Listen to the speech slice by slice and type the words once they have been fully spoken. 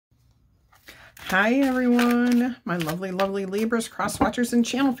Hi everyone, my lovely, lovely Libras, cross watchers, and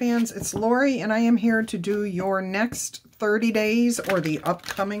channel fans. It's Laurie, and I am here to do your next 30 days or the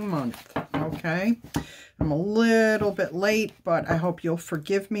upcoming month, okay? I'm a little bit late, but I hope you'll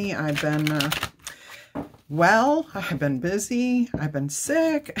forgive me. I've been, I've been busy, I've been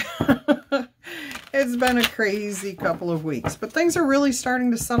sick. It's been a crazy couple of weeks, but things are really starting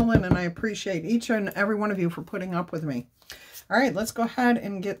to settle in, and I appreciate each and every one of you for putting up with me. All right, let's go ahead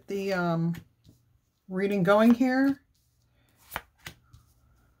and get the reading going here.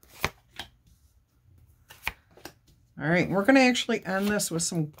 All right, we're going to actually end this with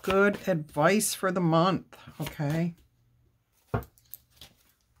some good advice for the month, okay?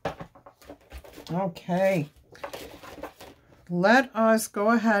 Okay. Let us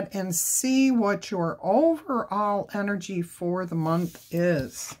go ahead and see what your overall energy for the month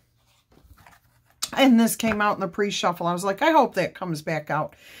is. And this came out in the pre-shuffle. I was like, I hope that comes back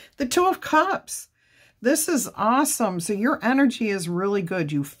out. The Two of Cups. This is awesome. So your energy is really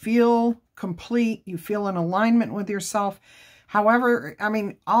good. You feel complete. You feel in alignment with yourself. However, I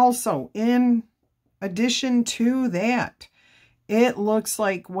mean, also in addition to that, it looks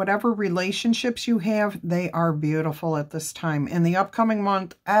like whatever relationships you have, they are beautiful at this time. In the upcoming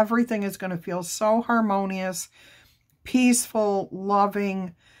month, everything is going to feel so harmonious, peaceful,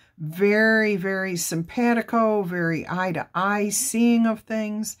 loving, very, very simpatico, very eye-to-eye seeing of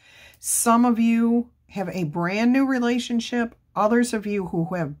things. Some of you have a brand new relationship. Others of you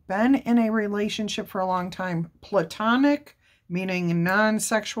who have been in a relationship for a long time, platonic, meaning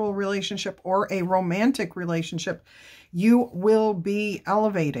non-sexual relationship, or a romantic relationship, you will be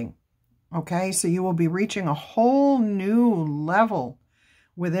elevating, okay? So you will be reaching a whole new level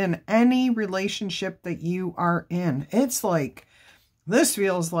within any relationship that you are in. It's like, this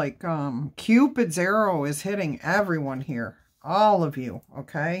feels like Cupid's arrow is hitting everyone here. All of you,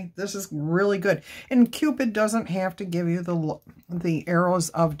 okay? This is really good. And Cupid doesn't have to give you the arrows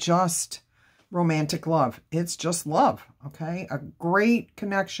of just romantic love. It's just love, okay? A great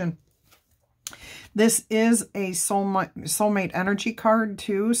connection. This is a soulmate energy card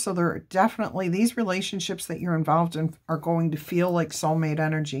too, so there are definitely these relationships that you're involved in are going to feel like soulmate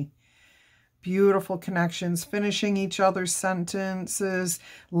energy. Beautiful connections, finishing each other's sentences,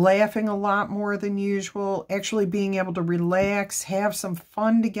 laughing a lot more than usual, actually being able to relax, have some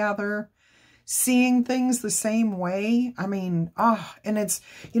fun together, seeing things the same way. I mean, and it's,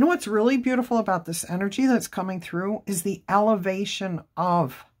 you know what's really beautiful about this energy that's coming through is the elevation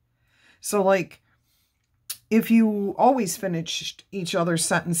of. So like, if you always finished each other's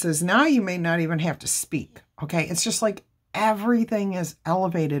sentences, now you may not even have to speak, okay? It's just like everything is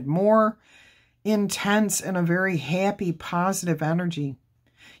elevated, more intense, and a very happy, positive energy.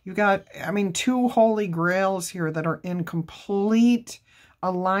 You got, I mean, two holy grails here that are in complete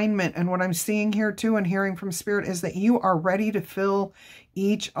alignment. And what I'm seeing here too and hearing from Spirit is that you are ready to fill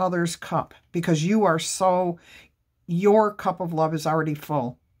each other's cup because you are your cup of love is already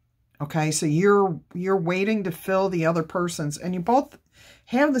full. Okay, so you're waiting to fill the other person's, and you both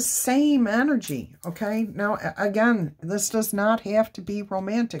have the same energy, okay? Now, again, this does not have to be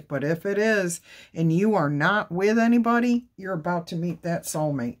romantic, but if it is, and you are not with anybody, you're about to meet that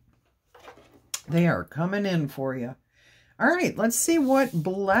soulmate. They are coming in for you. All right, let's see what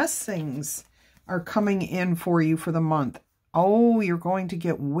blessings are coming in for you for the month. Oh, you're going to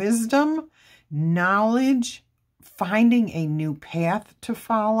get wisdom, knowledge, finding a new path to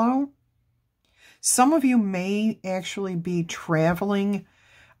follow. Some of you may actually be traveling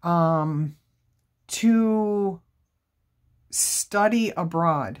to study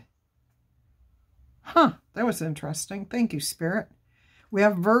abroad. Huh, that was interesting. Thank you, Spirit. We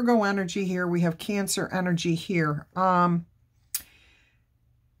have Virgo energy here. We have Cancer energy here. Some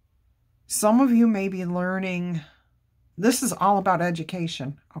of you may be learning. This is all about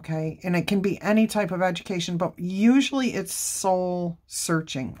education, okay? And it can be any type of education, but usually it's soul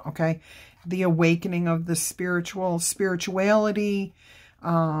searching, okay? The awakening of the spirituality,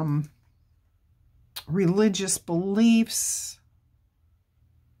 religious beliefs,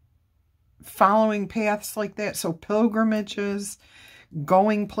 following paths like that. So pilgrimages,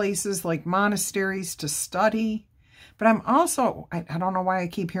 going places like monasteries to study. But I'm also, I don't know why I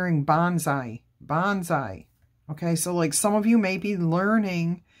keep hearing bonsai. Okay, so like some of you may be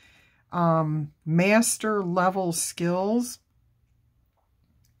learning master level skills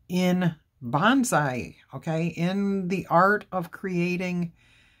in bonsai, okay, in the art of creating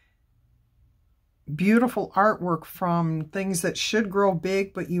beautiful artwork from things that should grow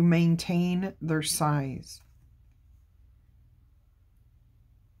big, but you maintain their size.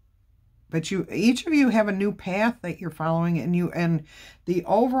 But each of you have a new path that you're following, and the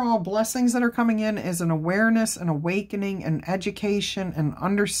overall blessings that are coming in is an awareness, an awakening, an education, an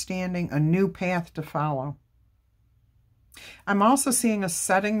understanding, a new path to follow. I'm also seeing a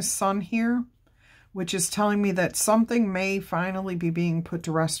setting sun here, which is telling me that something may finally be being put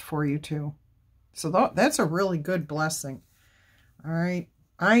to rest for you too. So that's a really good blessing. All right.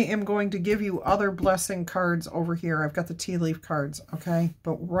 I am going to give you other blessing cards over here. I've got the tea leaf cards, okay?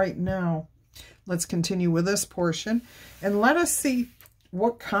 But right now, let's continue with this portion. And let us see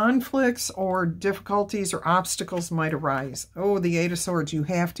what conflicts or difficulties or obstacles might arise. Oh, the Eight of Swords. You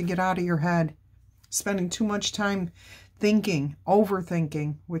have to get out of your head. Spending too much time thinking,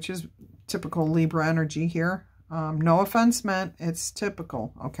 overthinking, which is typical Libra energy here. No offense meant. It's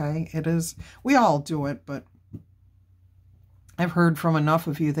typical, okay? It is. We all do it, but I've heard from enough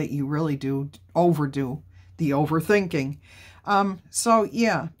of you that you really do overdo the overthinking. So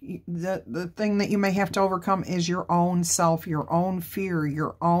yeah, the thing that you may have to overcome is your own self, your own fear,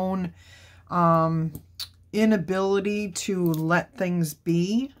 your own inability to let things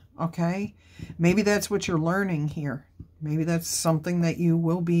be, okay? Maybe that's what you're learning here. Maybe that's something that you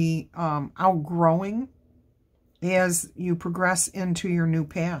will be outgrowing as you progress into your new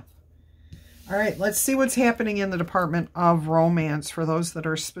path. All right, let's see what's happening in the Department of Romance for those that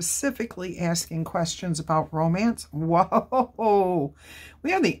are specifically asking questions about romance. Whoa,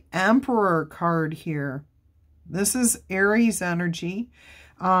 we have the Emperor card here. This is Aries energy.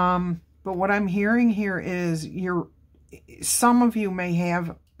 But what I'm hearing here is some of you may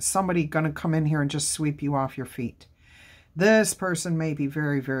have somebody going to come in here and just sweep you off your feet. This person may be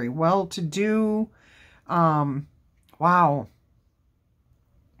very, very well-to-do. Wow.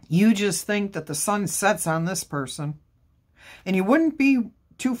 You just think that the sun sets on this person. And you wouldn't be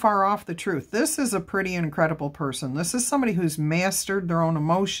too far off the truth. This is a pretty incredible person. This is somebody who's mastered their own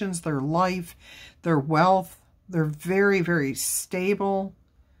emotions, their life, their wealth. They're very, very stable.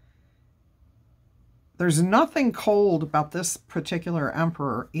 There's nothing cold about this particular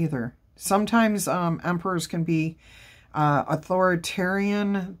emperor either. Sometimes emperors can be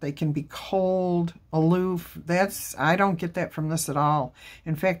authoritarian. They can be cold, aloof. I don't get that from this at all.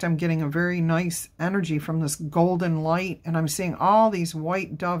 In fact, I'm getting a very nice energy from this golden light, and I'm seeing all these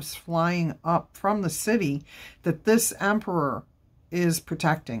white doves flying up from the city that this emperor is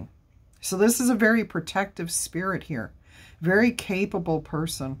protecting. So this is a very protective spirit here. Very capable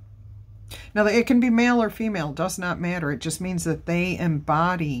person. Now, it can be male or female. Does not matter. It just means that they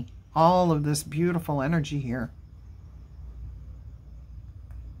embody all of this beautiful energy here.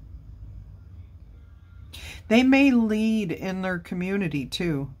 They may lead in their community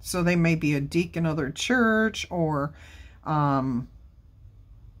too. So they may be a deacon of their church or a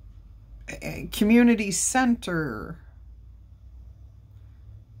community center.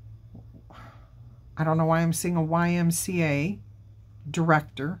 I don't know why I'm seeing a YMCA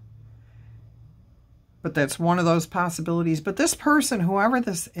director. But that's one of those possibilities. But this person, whoever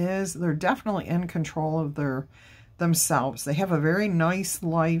this is, they're definitely in control of themselves. They have a very nice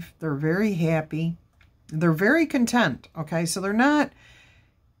life. They're very happy. They're very content, okay? So they're not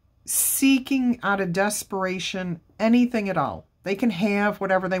seeking out of desperation anything at all. They can have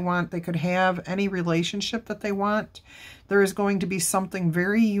whatever they want. They could have any relationship that they want. There is going to be something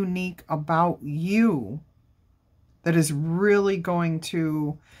very unique about you that is really going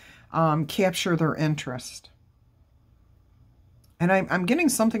to capture their interest. And I'm getting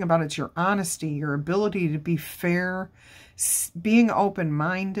something about it's your honesty, your ability to be fair, being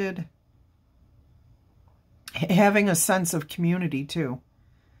open-minded, having a sense of community too.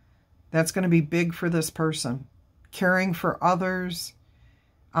 That's going to be big for this person. Caring for others,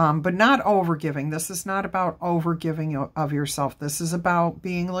 but not overgiving. This is not about overgiving of yourself. This is about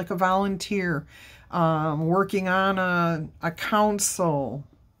being like a volunteer, working on a council.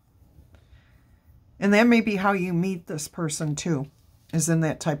 And that may be how you meet this person too, is in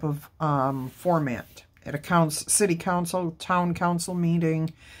that type of format. At a city council, town council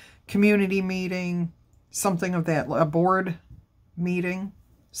meeting, community meeting, something of that, a board meeting,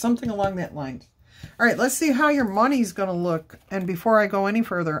 something along that line. All right, let's see how your money's going to look. And before I go any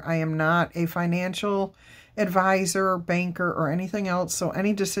further, I am not a financial advisor, banker, or anything else. So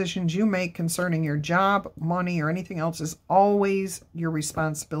any decisions you make concerning your job, money, or anything else is always your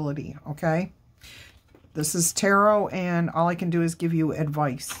responsibility, okay? This is tarot, and all I can do is give you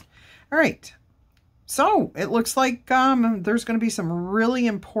advice. All right. So it looks like there's going to be some really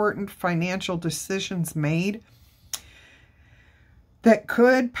important financial decisions made that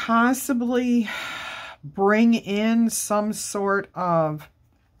could possibly bring in some sort of,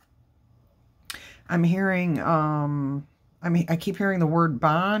 I'm hearing, I keep hearing the word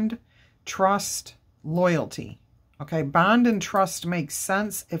bond. trust, loyalty. Okay, bond and trust makes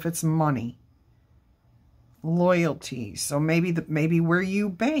sense if it's money. Loyalty. So maybe where you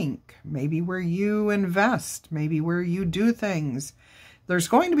bank, maybe where you invest, maybe where you do things. There's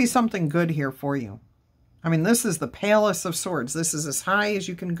going to be something good here for you. I mean, this is the Palace of Swords. This is as high as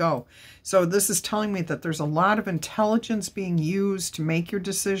you can go. So this is telling me that there's a lot of intelligence being used to make your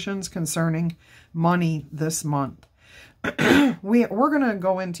decisions concerning money this month. We're going to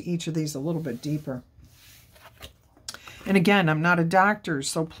go into each of these a little bit deeper. And again, I'm not a doctor,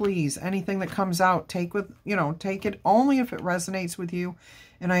 so please, anything that comes out, take it only if it resonates with you.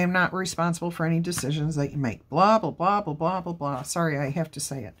 And I am not responsible for any decisions that you make. Blah, blah, blah, blah, blah, blah, blah. Sorry, I have to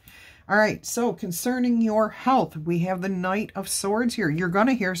say it. All right, so concerning your health, we have the Knight of Swords here. You're going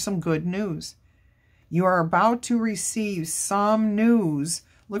to hear some good news. You are about to receive some news.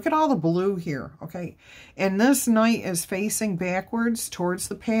 Look at all the blue here, okay? And this knight is facing backwards towards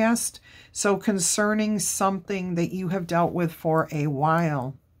the past. So concerning something that you have dealt with for a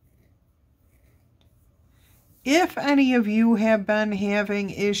while. If any of you have been having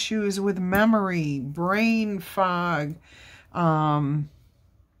issues with memory, brain fog,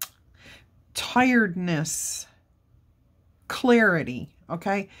 tiredness, clarity,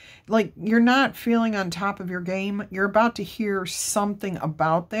 okay? Like you're not feeling on top of your game. You're about to hear something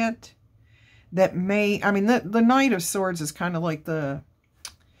about that may, I mean, the Knight of Swords is kind of like the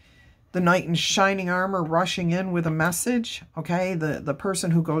knight in shining armor rushing in with a message, okay? The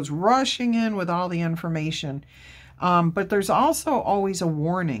person who goes rushing in with all the information. But there's also always a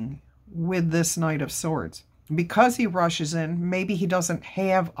warning with this Knight of Swords. Because he rushes in, maybe he doesn't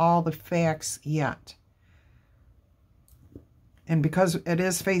have all the facts yet. And because it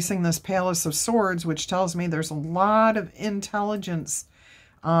is facing this Palace of Swords, which tells me there's a lot of intelligence,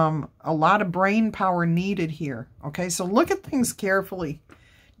 a lot of brain power needed here. Okay, so look at things carefully.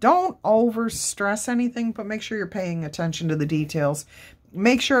 Don't over-stress anything, but make sure you're paying attention to the details.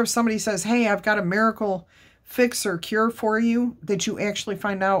 Make sure if somebody says, hey, I've got a miracle fix or cure for you, that you actually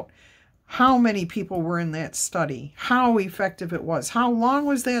find out how many people were in that study, how effective it was, how long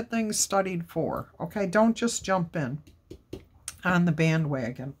was that thing studied for. Okay, don't just jump in on the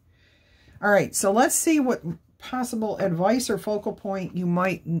bandwagon. All right, so let's see what possible advice or focal point you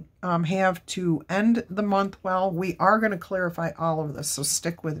might have to end the month well. We are going to clarify all of this, so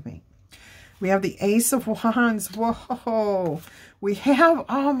stick with me. We have the Ace of Wands. Whoa. We have,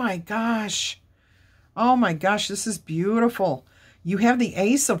 oh my gosh, this is beautiful. You have the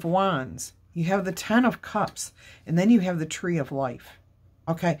Ace of Wands. You have the Ten of Cups. And then you have the Tree of Life.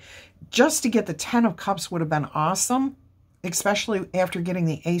 Okay, just to get the Ten of Cups would have been awesome. Especially after getting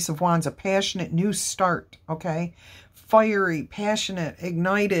the Ace of Wands, a passionate new start, okay? Fiery, passionate,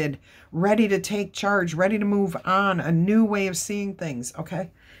 ignited, ready to take charge, ready to move on, a new way of seeing things, okay?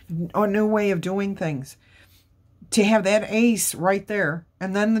 A new way of doing things. To have that ace right there,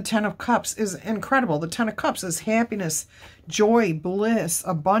 and then the Ten of Cups is incredible. The Ten of Cups is happiness, joy, bliss,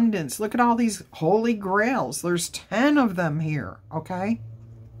 abundance. Look at all these holy grails. There's 10 of them here, okay?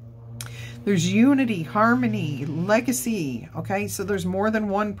 There's unity, harmony, legacy, okay? So there's more than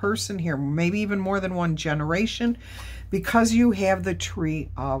one person here, maybe even more than one generation, because you have the Tree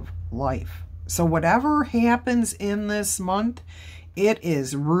of Life. So whatever happens in this month, it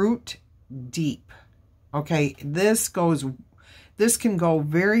is root deep, okay? This can go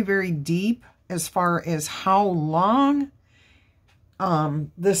very, very deep as far as how long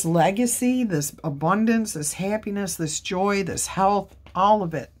this legacy, this abundance, this happiness, this joy, this health, all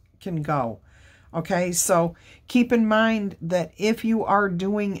of it can go. Okay, so keep in mind that if you are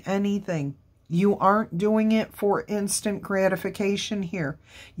doing anything, you aren't doing it for instant gratification here.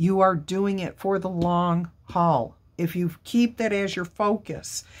 You are doing it for the long haul. If you keep that as your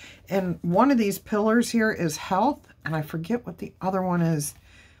focus. And one of these pillars here is health, and I forget what the other one is.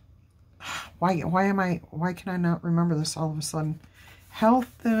 Why can I not remember this all of a sudden?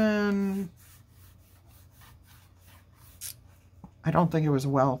 Health and I don't think it was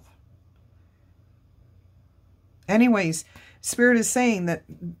wealth. Anyways, Spirit is saying that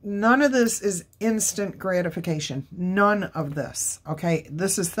none of this is instant gratification. None of this, okay?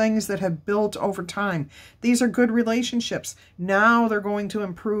 This is things that have built over time. These are good relationships. Now they're going to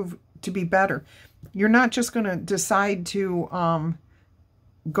improve to be better. You're not just going to decide to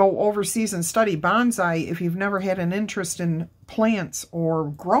go overseas and study bonsai if you've never had an interest in plants or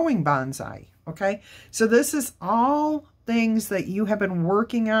growing bonsai, okay? So this is all things that you have been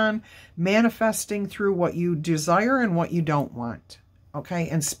working on, manifesting through what you desire and what you don't want, okay?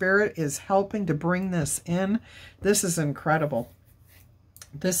 And Spirit is helping to bring this in. This is incredible.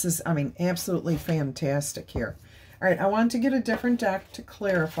 This is, I mean, absolutely fantastic here. All right, I want to get a different deck to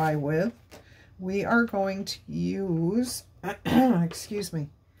clarify with. We are going to use, excuse me,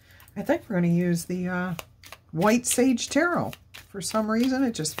 I think we're going to use the White Sage Tarot. For some reason,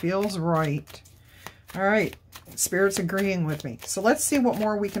 it just feels right. All right, Spirit's agreeing with me. So let's see what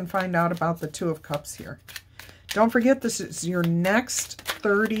more we can find out about the Two of Cups here. Don't forget, this is your next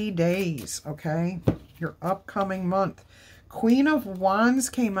 30 days, okay? Your upcoming month. Queen of Wands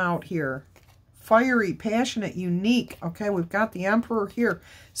came out here. Fiery, passionate, unique. Okay, we've got the Emperor here.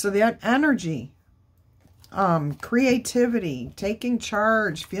 So that energy, creativity, taking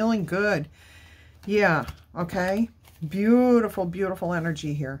charge, feeling good. Yeah, okay. Beautiful, beautiful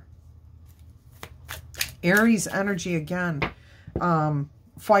energy here. Aries energy again.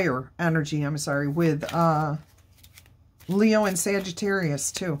 Fire energy, I'm sorry, with Leo and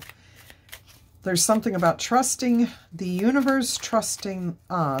Sagittarius too. There's something about trusting the universe, trusting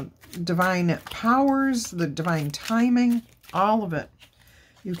divine powers, the divine timing, all of it.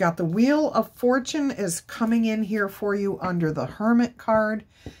 You've got the Wheel of Fortune is coming in here for you under the Hermit card.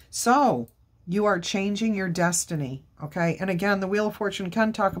 So you are changing your destiny, okay? And again, the Wheel of Fortune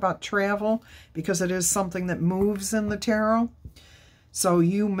can talk about travel because it is something that moves in the tarot. So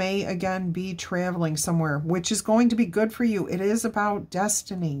you may, again, be traveling somewhere, which is going to be good for you. It is about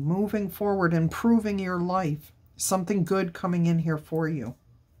destiny, moving forward, improving your life. Something good coming in here for you.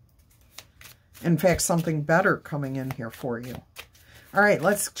 In fact, something better coming in here for you. All right,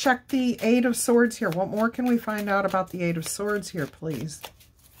 let's check the Eight of Swords here. What more can we find out about the Eight of Swords here, please?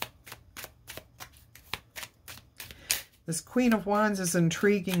 This Queen of Wands is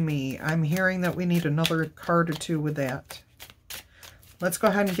intriguing me. I'm hearing that we need another card or two with that. Let's go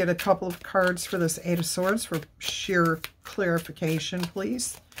ahead and get a couple of cards for this Eight of Swords for sheer clarification,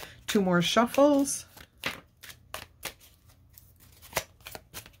 please. Two more shuffles.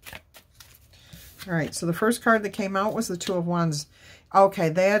 All right, so the first card that came out was the Two of Wands. Okay,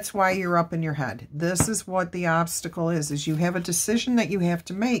 that's why you're up in your head. This is what the obstacle is you have a decision that you have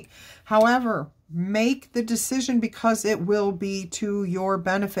to make. However, make the decision because it will be to your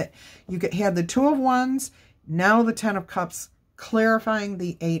benefit. You had the Two of Wands, now the Ten of Cups, clarifying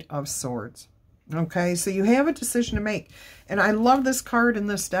the Eight of Swords. Okay, so you have a decision to make. And I love this card in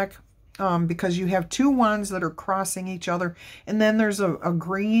this deck because you have two wands that are crossing each other. And then there's a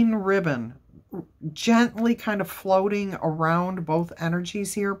green ribbon gently kind of floating around both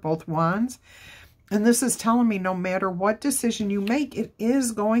energies here, both wands. And this is telling me no matter what decision you make, it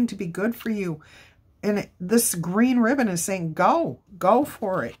is going to be good for you. And this green ribbon is saying, go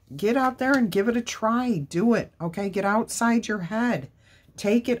for it. Get out there and give it a try. Do it, okay? Get outside your head.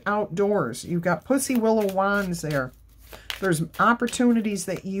 Take it outdoors. You've got Pussy Willow Wands there. There's opportunities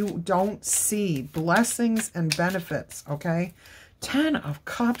that you don't see. Blessings and benefits, okay? Ten of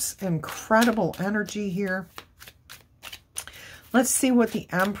Cups, incredible energy here. Let's see what the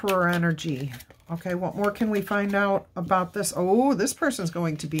Emperor energy. Okay, what more can we find out about this? Oh, this person's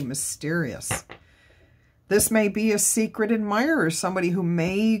going to be mysterious. This may be a secret admirer, somebody who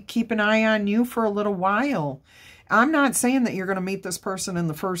may keep an eye on you for a little while. I'm not saying that you're going to meet this person in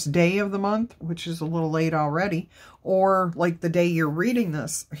the first day of the month, which is a little late already, or like the day you're reading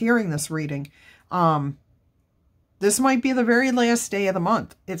this, hearing this reading. This might be the very last day of the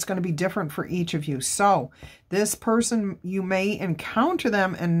month. It's going to be different for each of you. So this person, you may encounter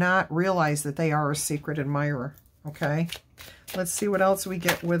them and not realize that they are a secret admirer. Okay, let's see what else we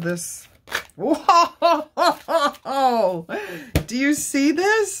get with this. Whoa! Do you see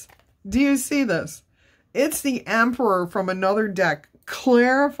this? Do you see this? It's the Emperor from another deck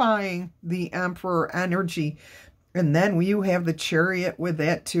clarifying the Emperor energy. And then you have the Chariot with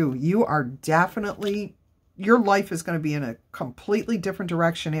that too. You are definitely, your life is going to be in a completely different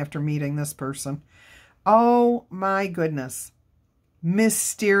direction after meeting this person. Oh my goodness.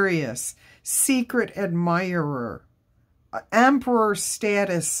 Mysterious, secret admirer, Emperor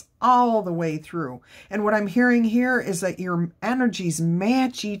status all the way through. And what I'm hearing here is that your energies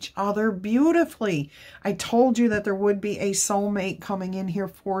match each other beautifully. I told you that there would be a soulmate coming in here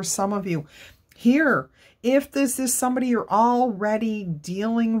for some of you. Here, if this is somebody you're already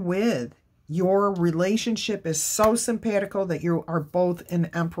dealing with, your relationship is so simpatico that you are both in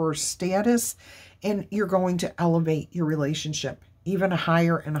Emperor status and you're going to elevate your relationship even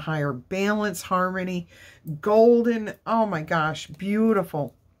higher and higher. Balance, harmony, golden. Oh my gosh,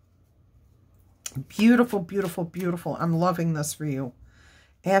 beautiful. Beautiful, beautiful, beautiful. I'm loving this for you.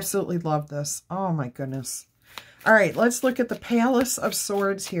 Absolutely love this. Oh my goodness. All right, let's look at the Palace of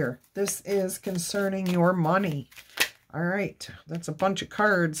Swords here. This is concerning your money. All right, that's a bunch of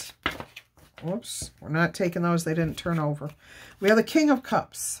cards. Whoops, we're not taking those. They didn't turn over. We have the King of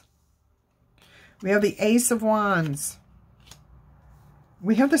Cups. We have the Ace of Wands.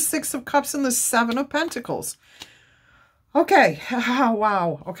 We have the Six of Cups and the Seven of Pentacles. Okay.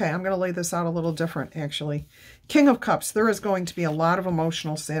 Wow. Okay, I'm going to lay this out a little different, actually. King of Cups. There is going to be a lot of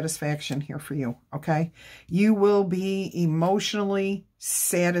emotional satisfaction here for you, okay? You will be emotionally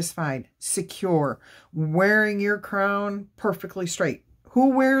satisfied, secure, wearing your crown perfectly straight. Who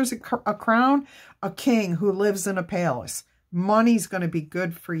wears a crown? A king who lives in a palace. Money's going to be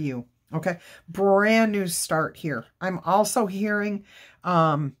good for you, okay? Brand new start here. I'm also hearing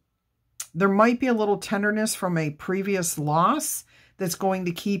there might be a little tenderness from a previous loss that's going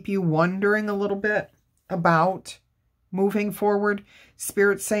to keep you wondering a little bit about moving forward.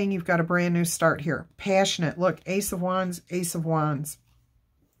 Spirit's saying you've got a brand new start here. Passionate. Look, Ace of Wands, Ace of Wands.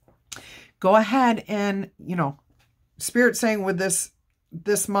 Go ahead and, you know, Spirit's saying with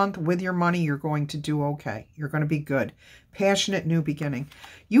this month, with your money, you're going to do okay. You're going to be good. Passionate new beginning.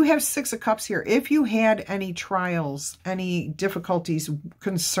 You have Six of Cups here. If you had any trials, any difficulties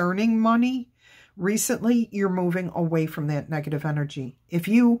concerning money recently, you're moving away from that negative energy. If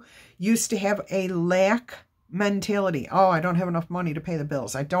you used to have a lack mentality, oh, I don't have enough money to pay the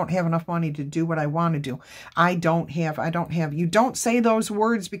bills. I don't have enough money to do what I want to do. I don't have. You don't say those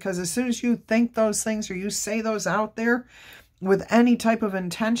words, because as soon as you think those things or you say those out there, with any type of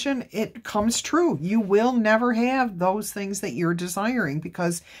intention, it comes true. You will never have those things that you're desiring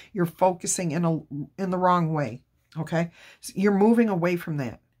because you're focusing in the wrong way, okay? So you're moving away from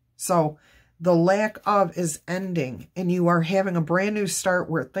that. So the lack of is ending, and you are having a brand new start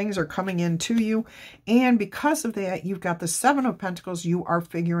where things are coming into you. And because of that, you've got the Seven of Pentacles. You are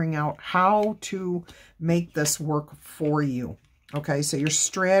figuring out how to make this work for you, okay? So you're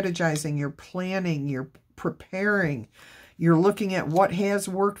strategizing, you're planning, you're preparing. You're looking at what has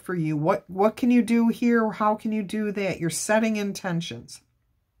worked for you. What can you do here? How can you do that? You're setting intentions.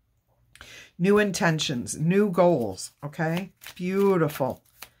 New intentions, new goals, okay? Beautiful.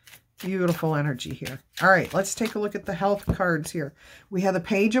 Beautiful energy here. All right, let's take a look at the health cards here. We have the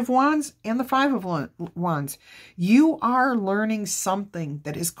Page of Wands and the Five of Wands. You are learning something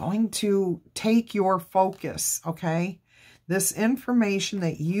that is going to take your focus, okay? This information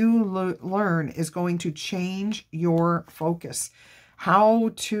that you learn is going to change your focus.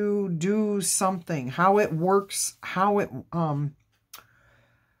 How to do something, how it works, how it... I'm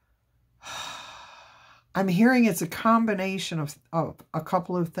hearing it's a combination of a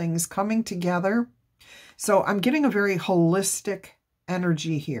couple of things coming together. So I'm getting a very holistic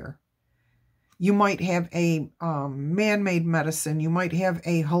energy here. You might have a man-made medicine. You might have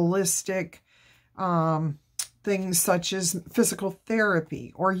a holistic... things such as physical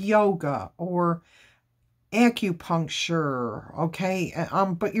therapy or yoga or acupuncture, okay?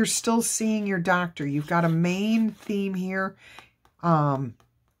 But you're still seeing your doctor. You've got a main theme here.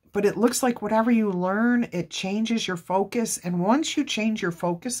 But it looks like whatever you learn, it changes your focus. And once you change your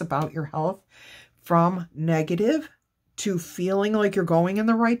focus about your health from negative to feeling like you're going in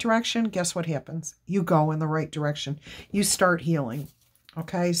the right direction, guess what happens? You go in the right direction. You start healing,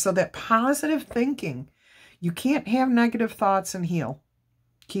 okay? So that positive thinking, you can't have negative thoughts and heal.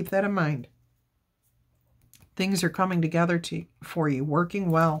 Keep that in mind. Things are coming together for you,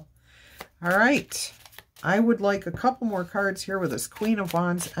 working well. All right. I would like a couple more cards here with this Queen of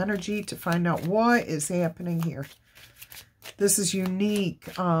Wands energy to find out what is happening here. This is unique,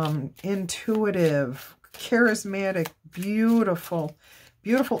 intuitive, charismatic, beautiful,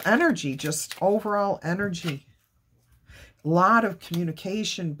 beautiful energy, just overall energy. A lot of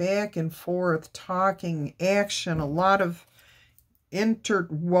communication, back and forth, talking, action, a lot of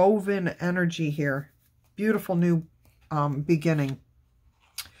interwoven energy here. Beautiful new beginning.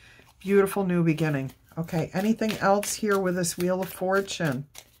 Beautiful new beginning. Okay, anything else here with this Wheel of Fortune?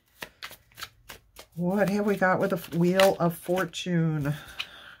 What have we got with the Wheel of Fortune?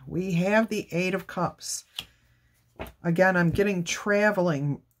 We have the Eight of Cups. Again, I'm getting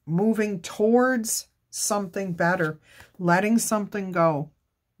traveling, moving towards something better, letting something go,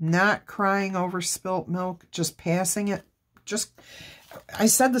 not crying over spilt milk, just passing it. I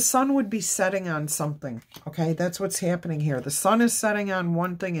said the sun would be setting on something, okay? That's what's happening here. The sun is setting on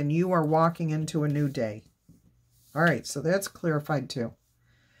one thing and you are walking into a new day. All right, so that's clarified too.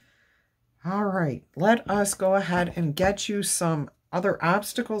 All right, let us go ahead and get you some other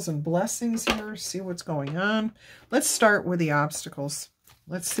obstacles and blessings here, see what's going on. Let's start with the obstacles.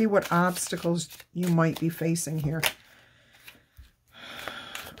 Let's see what obstacles you might be facing here.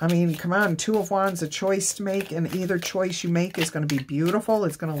 I mean, come on, Two of Wands, a choice to make, and either choice you make is going to be beautiful.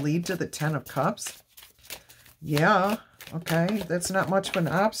 It's going to lead to the Ten of Cups. Yeah, okay, that's not much of an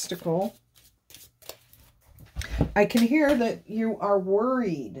obstacle. I can hear that you are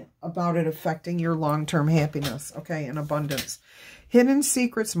worried about it affecting your long-term happiness, okay, and abundance. Hidden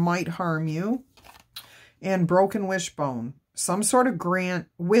secrets might harm you. And broken wishbone. Some sort of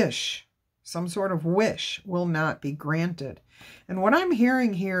wish will not be granted. And what I'm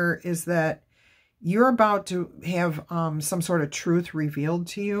hearing here is that you're about to have some sort of truth revealed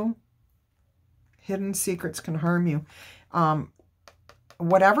to you. Hidden secrets can harm you.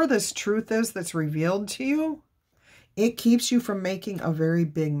 Whatever this truth is that's revealed to you, it keeps you from making a very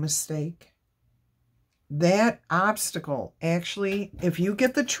big mistake. That obstacle, actually, if you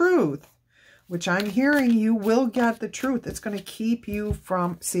get the truth, which I'm hearing you will get the truth, it's going to keep you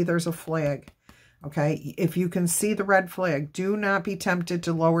from, see, there's a flag, okay? If you can see the red flag, do not be tempted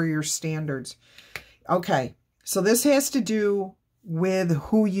to lower your standards. Okay, so this has to do with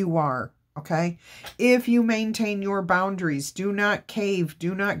who you are, okay? If you maintain your boundaries, do not cave,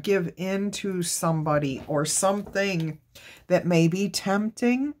 do not give in to somebody or something that may be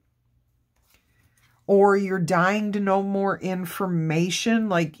tempting, or you're dying to know more information,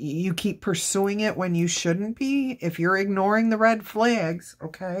 like you keep pursuing it when you shouldn't be. If you're ignoring the red flags,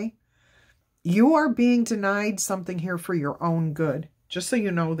 okay, you are being denied something here for your own good. Just so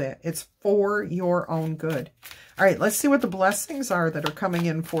you know that. It's for your own good. All right, let's see what the blessings are that are coming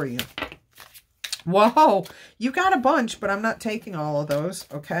in for you. Whoa, you got a bunch, but I'm not taking all of those,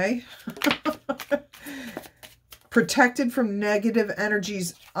 okay? Protected from negative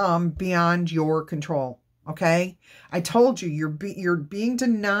energies beyond your control, okay? I told you, you're being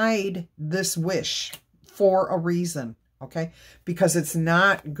denied this wish for a reason, okay? Because it's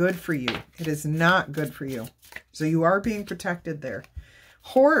not good for you. It is not good for you. So you are being protected there.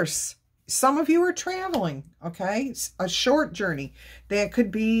 Horse. Some of you are traveling, okay? A short journey. That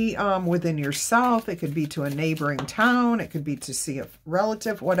could be within yourself. It could be to a neighboring town. It could be to see a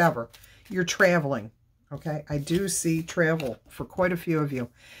relative, whatever. You're traveling. Okay, I do see travel for quite a few of you.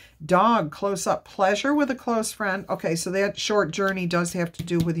 Dog, close up. Pleasure with a close friend. Okay, so that short journey does have to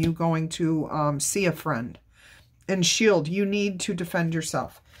do with you going to see a friend. And shield, you need to defend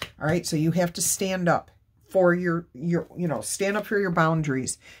yourself. All right, so you have to stand up for stand up for your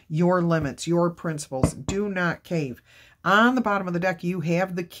boundaries, your limits, your principles. Do not cave. On the bottom of the deck, you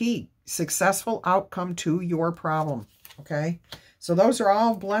have the key. Successful outcome to your problem. Okay, so those are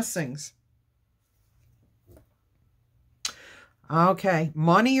all blessings. Okay,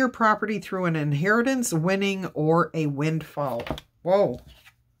 money or property through an inheritance, winning, or a windfall. Whoa.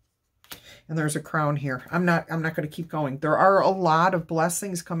 And there's a crown here. I'm not going to keep going. There are a lot of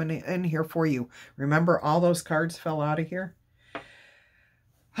blessings coming in here for you. Remember, all those cards fell out of here.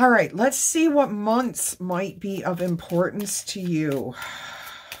 All right, let's see what months might be of importance to you.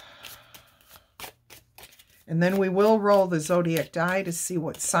 And then we will roll the zodiac die to see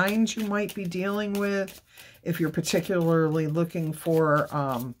what signs you might be dealing with. If you're particularly looking for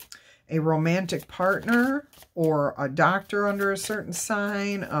a romantic partner or a doctor under a certain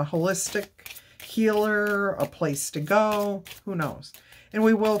sign, a holistic healer, a place to go, who knows. And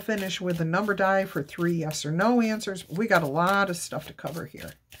we will finish with the number die for 3 yes or no answers. We got a lot of stuff to cover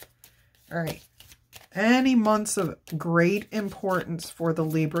here. All right. Any months of great importance for the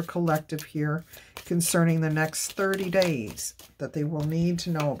Libra collective here concerning the next 30 days that they will need to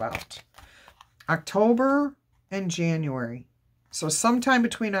know about. October and January. So sometime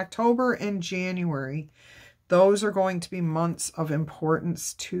between October and January, those are going to be months of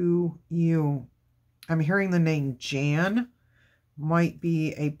importance to you. I'm hearing the name Jan. Might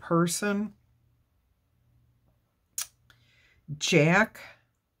be a person. Jack.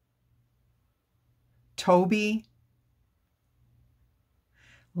 Toby.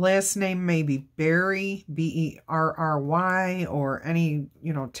 Last name may be Berry, B-E-R-R-Y, or any,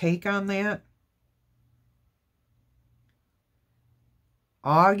 take on that.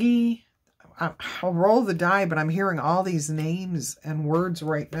 Augie. I'll roll the die, but I'm hearing all these names and words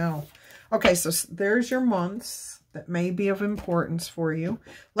right now. Okay, so there's your months that may be of importance for you.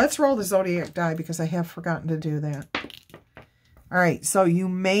 Let's roll the zodiac die because I have forgotten to do that. All right, so you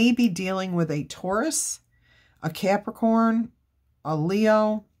may be dealing with a Taurus, a Capricorn, a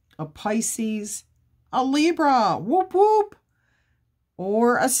Leo, a Pisces, a Libra, whoop whoop,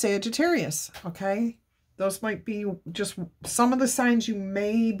 or a Sagittarius, okay? Those might be just some of the signs you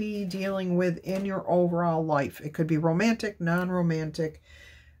may be dealing with in your overall life. It could be romantic, non-romantic,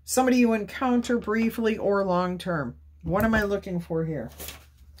 somebody you encounter briefly or long-term. What am I looking for here?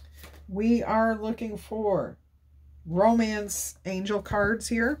 We are looking for romance angel cards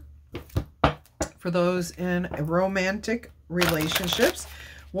here for those in romantic relationships.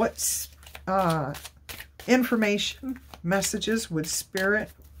 What information, messages would Spirit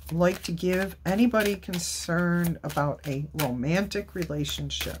like to give anybody concerned about a romantic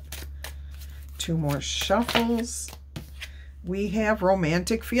relationship? 2 more shuffles. We have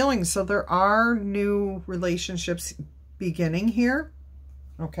romantic feelings. So there are new relationships beginning here.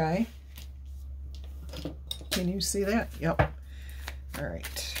 Okay. Can you see that? Yep. All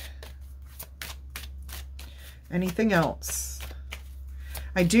right. Anything else?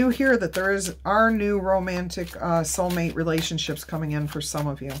 I do hear that there are new romantic soulmate relationships coming in for some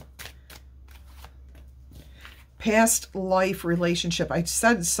of you. Past life relationship. I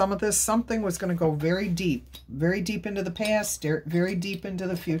said some of this, something was going to go very deep into the past, very deep into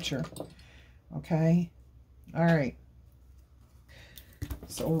the future. Okay. All right.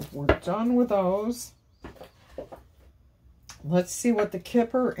 So we're done with those. Let's see what the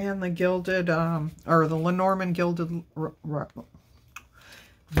Kipper and the Gilded, or the Lenormand Gilded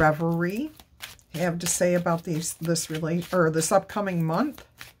Reverie have to say about this upcoming month.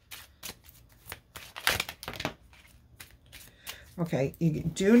 Okay, you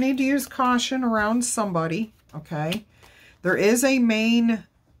do need to use caution around somebody, okay? There is a main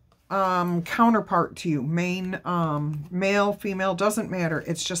counterpart to you. Main, male, female, doesn't matter.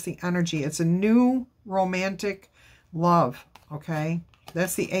 It's just the energy. It's a new romantic love, okay?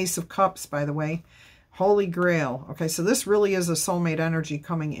 That's the Ace of Cups, by the way. Holy Grail. Okay, so this really is a soulmate energy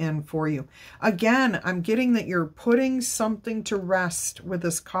coming in for you. Again, I'm getting that you're putting something to rest with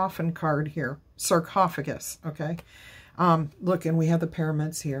this coffin card here. Sarcophagus, okay? Look, and we have the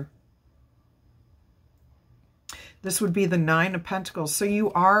pyramids here. This would be the 9 of Pentacles. So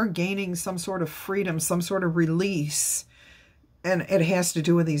you are gaining some sort of freedom, some sort of release. And it has to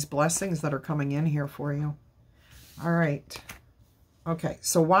do with these blessings that are coming in here for you. All right. Okay,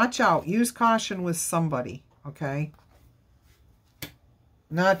 so watch out. Use caution with somebody, okay?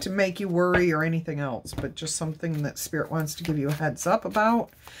 Not to make you worry or anything else, but just something that Spirit wants to give you a heads up about.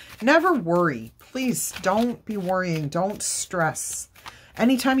 Never worry. Please don't be worrying. Don't stress.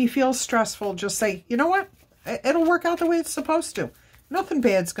 Anytime you feel stressful, just say, you know what? It'll work out the way it's supposed to. Nothing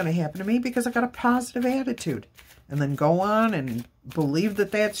bad's going to happen to me because I got a positive attitude. And then go on and believe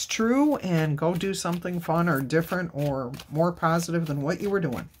that that's true and go do something fun or different or more positive than what you were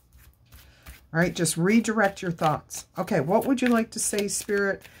doing. All right, just redirect your thoughts. Okay, what would you like to say,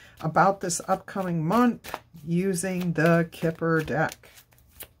 Spirit, about this upcoming month using the Kipper deck?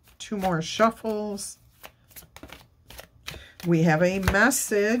 2 more shuffles. We have a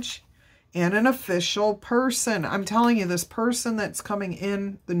message and an official person. I'm telling you, this person that's coming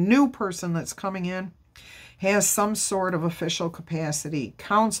in, the new person that's coming in, has some sort of official capacity.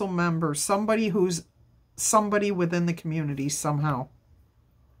 Council member, somebody who's somebody within the community somehow.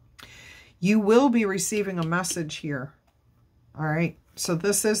 You will be receiving a message here. All right. So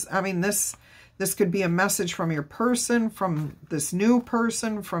this is, I mean, this could be a message from your person, from this new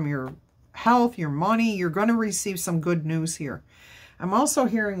person, from your health, your money. You're going to receive some good news here. I'm also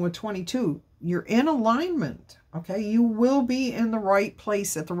hearing with 22, you're in alignment. Okay. You will be in the right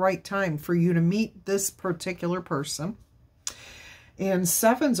place at the right time for you to meet this particular person. And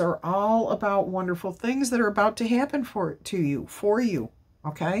 7s are all about wonderful things that are about to happen for you.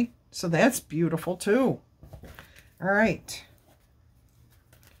 Okay. So that's beautiful too. All right.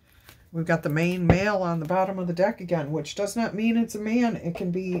 We've got the main male on the bottom of the deck again, which does not mean it's a man. It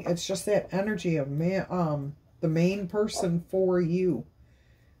can be, it's just that energy of man, the main person for you.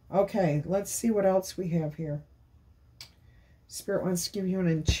 Okay, let's see what else we have here. Spirit wants to give you an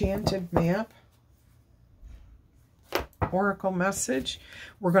enchanted map. Oracle message.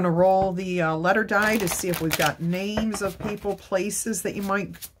 We're going to roll the letter die to see if we've got names of people, places that you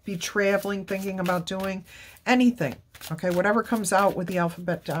might be traveling, thinking about doing, anything. Okay, whatever comes out with the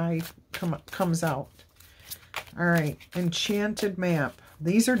alphabet die comes out. All right, enchanted map.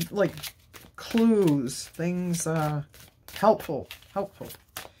 These are like clues, things, helpful. I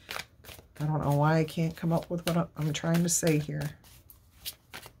don't know why I can't come up with what I'm trying to say here.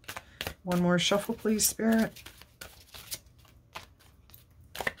 One more shuffle, please, Spirit.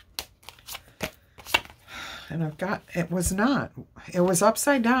 And I've got, it was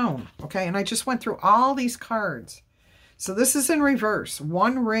upside down, okay? And I just went through all these cards. So this is in reverse,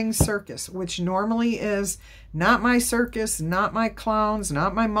 1 ring circus, which normally is not my circus, not my clowns,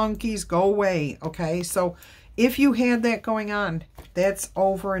 not my monkeys, go away, okay? So if you had that going on, that's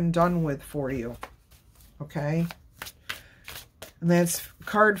over and done with for you, okay? And that's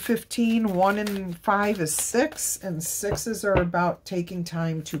card 15, 1 and 5 is 6, and 6s are about taking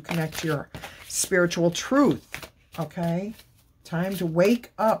time to connect your spiritual truth, okay? Time to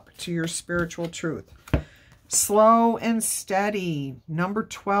wake up to your spiritual truth. Slow and steady, number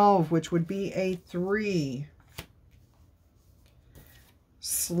 12, which would be a 3.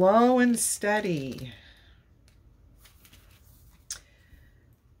 Slow and steady.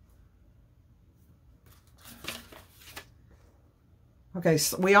 Okay,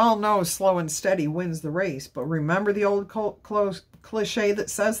 so we all know slow and steady wins the race, but remember the old cliche that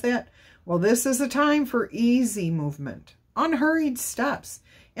says that? Well, this is a time for easy movement, unhurried steps,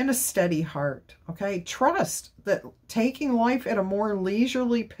 and a steady heart, okay? Trust that taking life at a more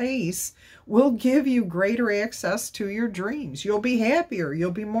leisurely pace will give you greater access to your dreams. You'll be happier.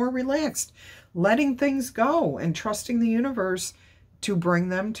 You'll be more relaxed, letting things go and trusting the universe to bring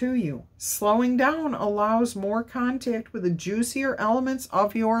them to you. Slowing down allows more contact with the juicier elements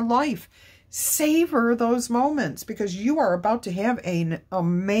of your life. Savor those moments because you are about to have an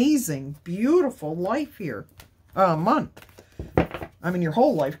amazing, beautiful life here. Month. I mean, your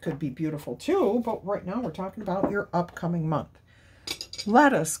whole life could be beautiful too, but right now we're talking about your upcoming month.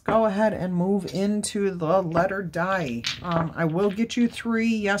 Let us go ahead and move into the letter die. I will get you 3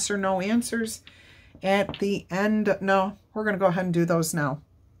 yes or no answers at the end. No, we're going to go ahead and do those now.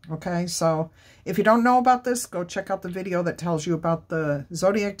 Okay, so if you don't know about this, go check out the video that tells you about the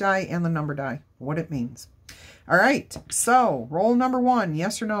zodiac die and the number die, what it means. All right, so roll number 1,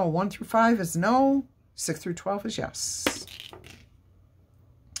 yes or no. 1 through 5 is no. 6 through 12 is yes.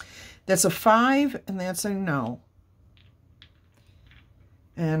 That's a 5, and that's a no.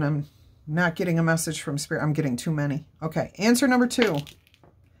 And I'm not getting a message from Spirit. I'm getting too many. Okay, answer number 2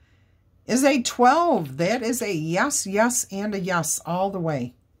 is a 12. That is a yes, yes, and a yes all the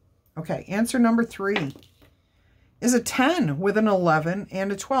way. Okay, answer number 3 is a 10 with an 11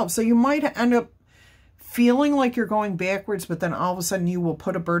 and a 12. So you might end up feeling like you're going backwards, but then all of a sudden you will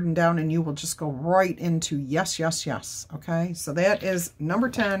put a burden down and you will just go right into yes, yes, yes. Okay, so that is number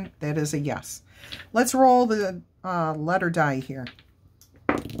 10. That is a yes. Let's roll the letter die here.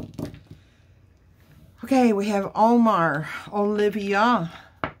 Okay, we have Omar, Olivia,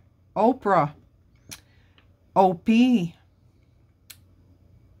 Oprah, Opie.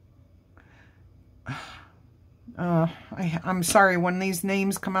 I'm sorry, when these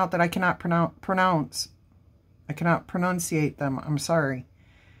names come out that I cannot pronounce, I cannot pronunciate them. I'm sorry.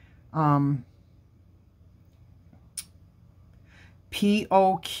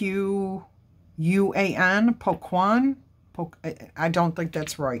 P-O-Q-U-A-N, Poquan. I don't think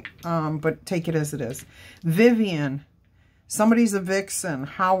that's right, but take it as it is. Vivian. Somebody's a vixen.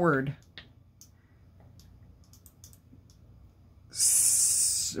 Howard.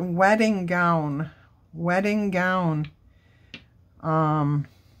 Wedding gown. Wedding gown.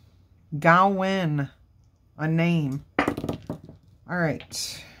 Gowan. A name. All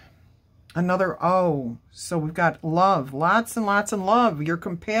right. Another O. So we've got love. Lots and lots of love. You're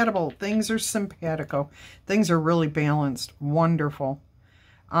compatible. Things are simpatico. Things are really balanced. Wonderful.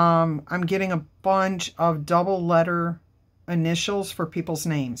 I'm getting a bunch of double letter initials for people's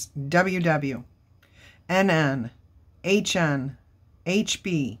names. WW, NN, HN,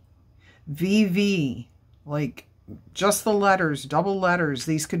 HB, VV, like just the letters, double letters.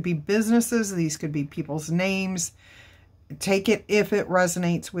 These could be businesses. These could be people's names. Take it if it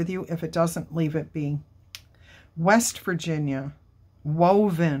resonates with you. If it doesn't, leave it be. West Virginia,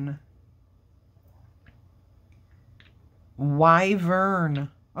 woven, wyvern.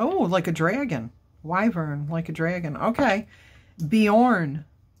 Oh, like a dragon. Wyvern, like a dragon. Okay. Bjorn.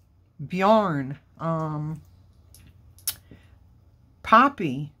 Bjorn.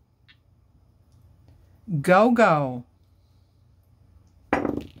 Poppy. Go-Go.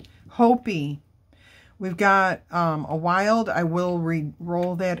 Hopi. We've got a wild. I will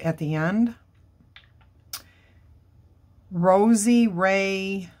re-roll that at the end. Rosie,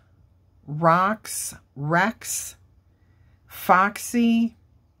 Ray, Rocks, Rex, Foxy,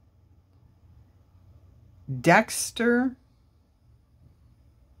 Dexter,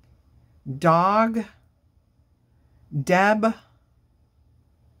 Dog, Deb,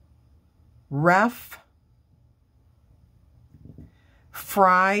 Ref,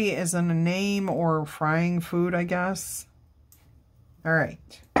 Fry is in a name or frying food, I guess. All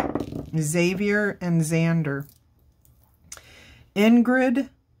right. Xavier and Xander. Ingrid.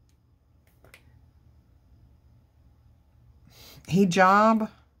 Hijab.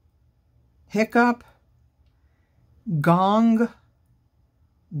 Hiccup. Gong.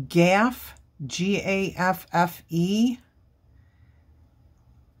 Gaff. G-A-F-F-E.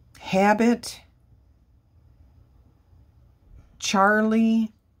 Habit.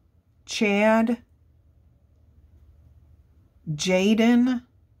 Charlie, Chad, Jaden,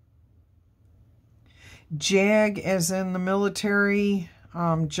 JAG as in the military,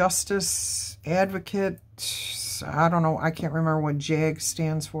 justice advocate. I don't know. I can't remember what JAG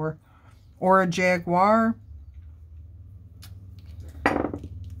stands for. Or a jaguar.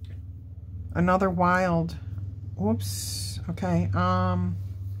 Another wild. Whoops. Okay.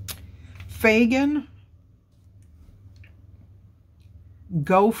 Fagin.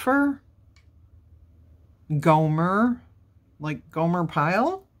 Gopher. Gomer. Like Gomer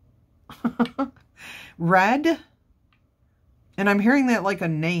Pyle. Red. And I'm hearing that like a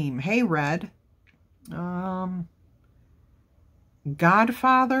name. Hey, Red.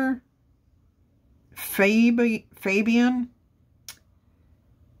 Godfather. Fabian.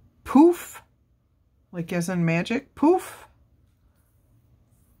 Poof. Like as in magic. Poof.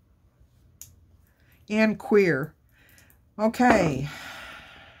 And queer. Okay.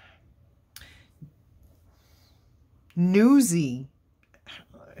 Newsy.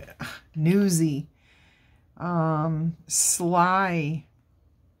 Newsy. Sly.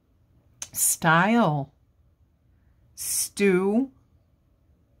 Style. Stew.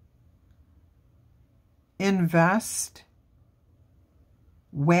 Invest.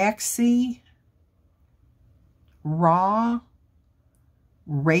 Waxy. Raw.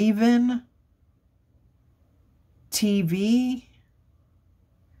 Raven. TV.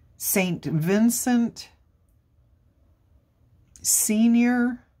 St. Vincent.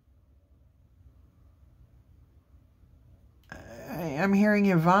 Senior. I'm hearing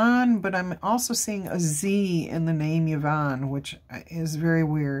Yvonne, but I'm also seeing a Z in the name Yvonne, which is very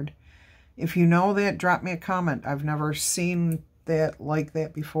weird. If you know that, drop me a comment. I've never seen that like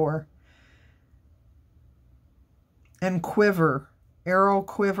that before. And quiver. Arrow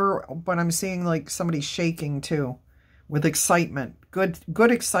quiver, but I'm seeing like somebody shaking too with excitement.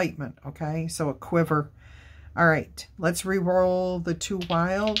 Good excitement, okay? So a quiver. All right, let's re-roll the two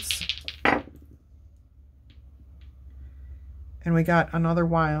wilds. And we got another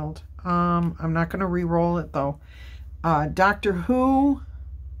wild. I'm not going to re-roll it though. Doctor Who,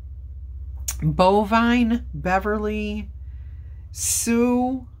 Bovine, Beverly,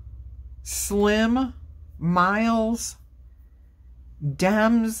 Sue, Slim, Miles,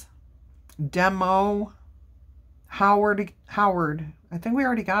 Dems, Demo, Howard. I think we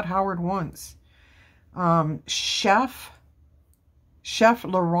already got Howard once. Chef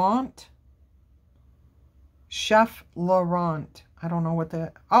Laurent. Chef Laurent. I don't know what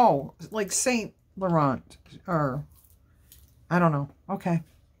that... Oh, like Saint Laurent. Or, I don't know. Okay.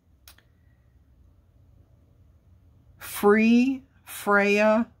 Free,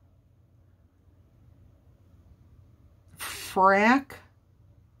 Freya. Frack.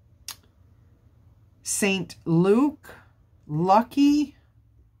 Saint Luke. Lucky.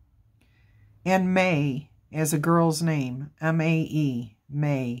 And May as a girl's name. M-A-E.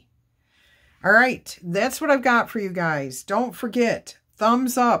 May. All right, that's what I've got for you guys. Don't forget,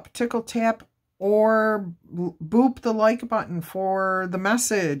 thumbs up, tickle tap, or boop the like button for the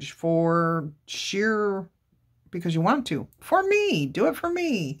message, for sheer, because you want to. For me, do it for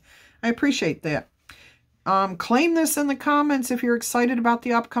me. I appreciate that. Claim this in the comments if you're excited about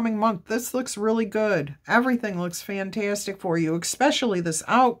the upcoming month. This looks really good. Everything looks fantastic for you, especially this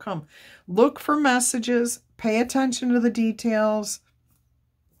outcome. Look for messages. Pay attention to the details.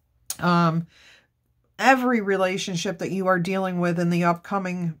 Every relationship that you are dealing with in the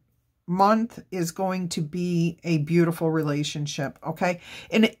upcoming month is going to be a beautiful relationship, okay?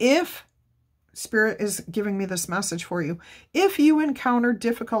 And if Spirit is giving me this message for you, if you encounter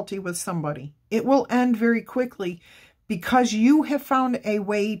difficulty with somebody, it will end very quickly because you have found a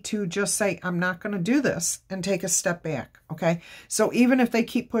way to just say, I'm not going to do this, and take a step back, okay? So even if they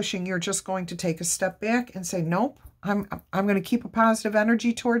keep pushing, you're just going to take a step back and say, nope, I'm going to keep a positive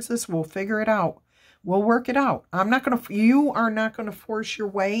energy towards this. We'll figure it out. We'll work it out. You are not going to force your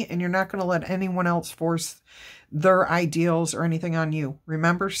way, and you're not going to let anyone else force their ideals or anything on you.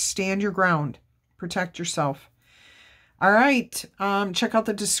 Remember, stand your ground. Protect yourself. All right. Check out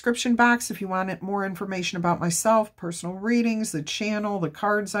the description box if you want more information about myself, personal readings, the channel, the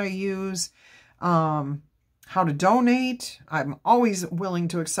cards I use, how to donate. I'm always willing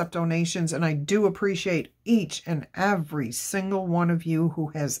to accept donations, and I do appreciate each and every single one of you who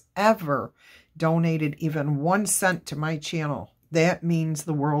has ever donated even 1 cent to my channel. That means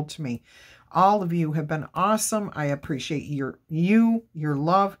the world to me. All of you have been awesome. I appreciate your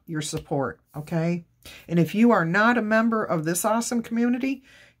love, your support, okay? And if you are not a member of this awesome community,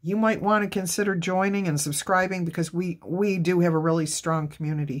 you might want to consider joining and subscribing, because we do have a really strong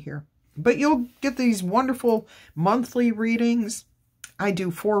community here. But you'll get these wonderful monthly readings. I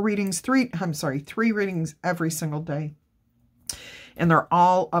do 3 readings every single day. And they're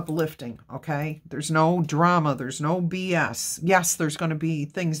all uplifting, okay? There's no drama. There's no BS. Yes, there's going to be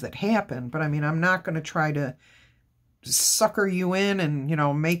things that happen, but I mean, I'm not going to try to sucker you in and,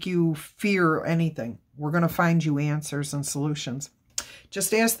 make you fear anything. We're going to find you answers and solutions.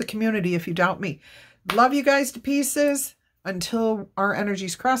 Just ask the community if you doubt me. Love you guys to pieces. Until our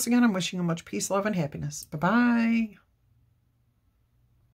energies cross again, I'm wishing you much peace, love, and happiness. Bye-bye.